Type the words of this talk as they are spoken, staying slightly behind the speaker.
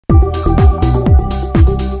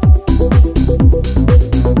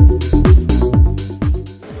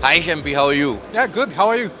Hi Shumpei, how are you? Yeah, good. How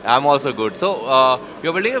are you? I'm also good. So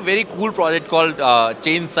you're building a very cool project called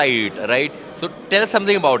Chainsight, right? So tell us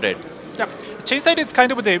something about it. Yeah, Chainsight is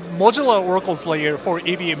kind of the modular oracles layer for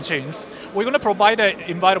EVM chains. We're going to provide an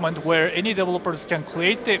environment where any developers can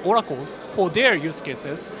create the oracles for their use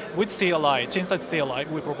cases with CLI, Chainsight CLI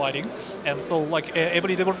we're providing. And so like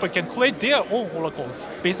every developer can create their own oracles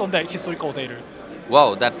based on the historical data.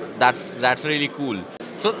 Wow, that's really cool.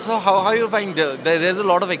 So how you find there's a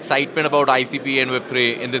lot of excitement about ICP and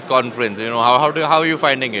Web3 in this conference. You know how are you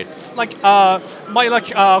finding it? Like my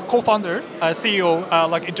co-founder, CEO,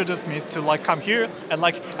 like introduced me to like come here, and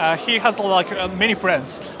like he has like many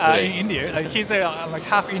friends in India. He's like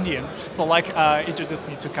half Indian, so like introduced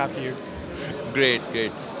me to come here. Great.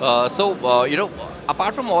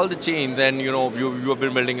 Apart from all the chains, and you have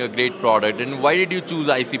been building a great product. And why did you choose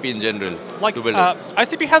ICP in general to build it?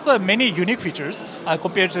 ICP has many unique features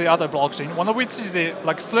compared to the other blockchain. One of which is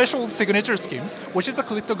like threshold signature schemes, which is a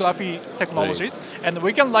cryptography technologies, and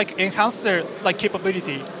we can like enhance their like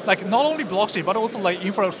capability, like not only blockchain but also like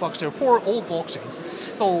infrastructure for all blockchains.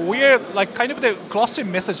 So we're like kind of the cross-chain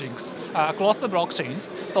messagings across the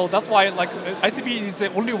blockchains. So that's why like ICP is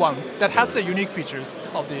the only one that has the unique features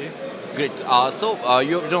of the. Great.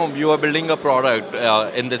 You are building a product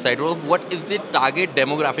in this side. What is the target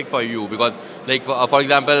demographic for you? Because, like for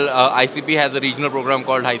example, ICP has a regional program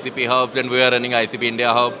called ICP Hubs, and we are running ICP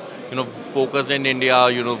India Hub. Focused in India.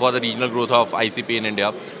 For the regional growth of ICP in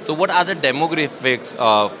India. So, what are the demographics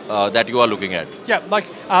that you are looking at? Yeah, like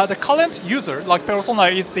the current user, like persona,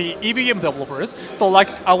 is the EVM developers. So, like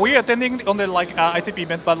we are attending on the like ICP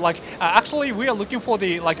event, but like actually we are looking for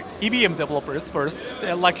the like EVM developers first.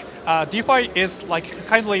 Like DeFi is like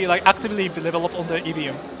kindly like actively developed on the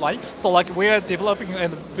EVM, right? So, like we are developing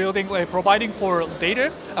and building, providing for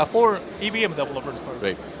data for EVM developers first.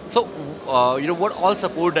 Right. So, what all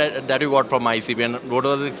support that you got from ICP, and what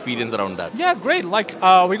was the experience around that? Yeah, great. Like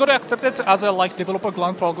we got accepted as a like developer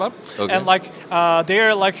grant program, and like there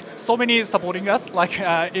are like so many supporting us, like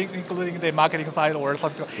including the marketing side or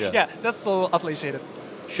something. Yeah, that's so appreciated.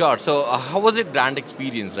 Sure. So, how was the grant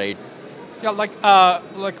experience, right? Yeah,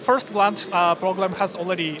 like first grant program has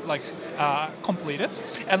already like completed,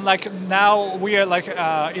 and like now we are like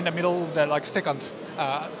in the middle of the like second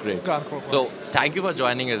grant program. So thank you for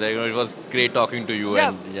joining us. It was great talking to you, Yeah,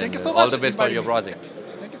 and thank you so much all the best for your project.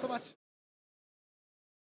 Thank you so much.